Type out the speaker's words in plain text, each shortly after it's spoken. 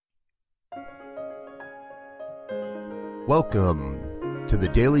Welcome to the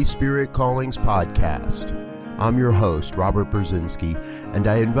Daily Spirit Callings Podcast. I'm your host, Robert Brzezinski, and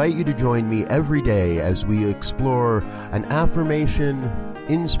I invite you to join me every day as we explore an affirmation,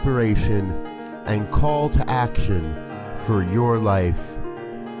 inspiration, and call to action for your life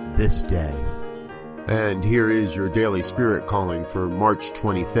this day. And here is your Daily Spirit Calling for March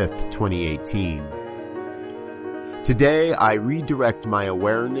 25th, 2018. Today, I redirect my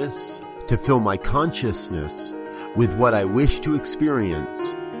awareness to fill my consciousness with what I wish to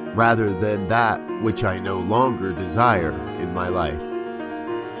experience, rather than that which I no longer desire in my life.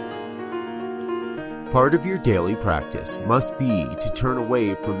 Part of your daily practice must be to turn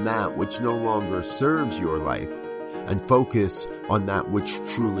away from that which no longer serves your life and focus on that which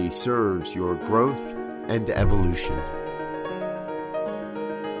truly serves your growth and evolution.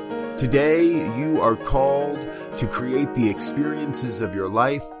 Today, you are called to create the experiences of your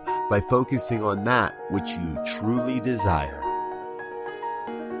life by focusing on that which you truly desire.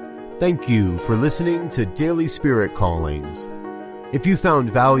 Thank you for listening to Daily Spirit Callings. If you found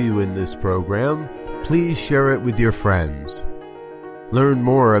value in this program, please share it with your friends. Learn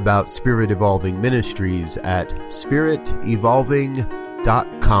more about Spirit Evolving Ministries at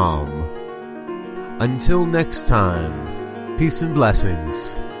spiritevolving.com. Until next time, peace and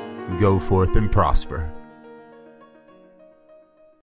blessings. Go forth and prosper.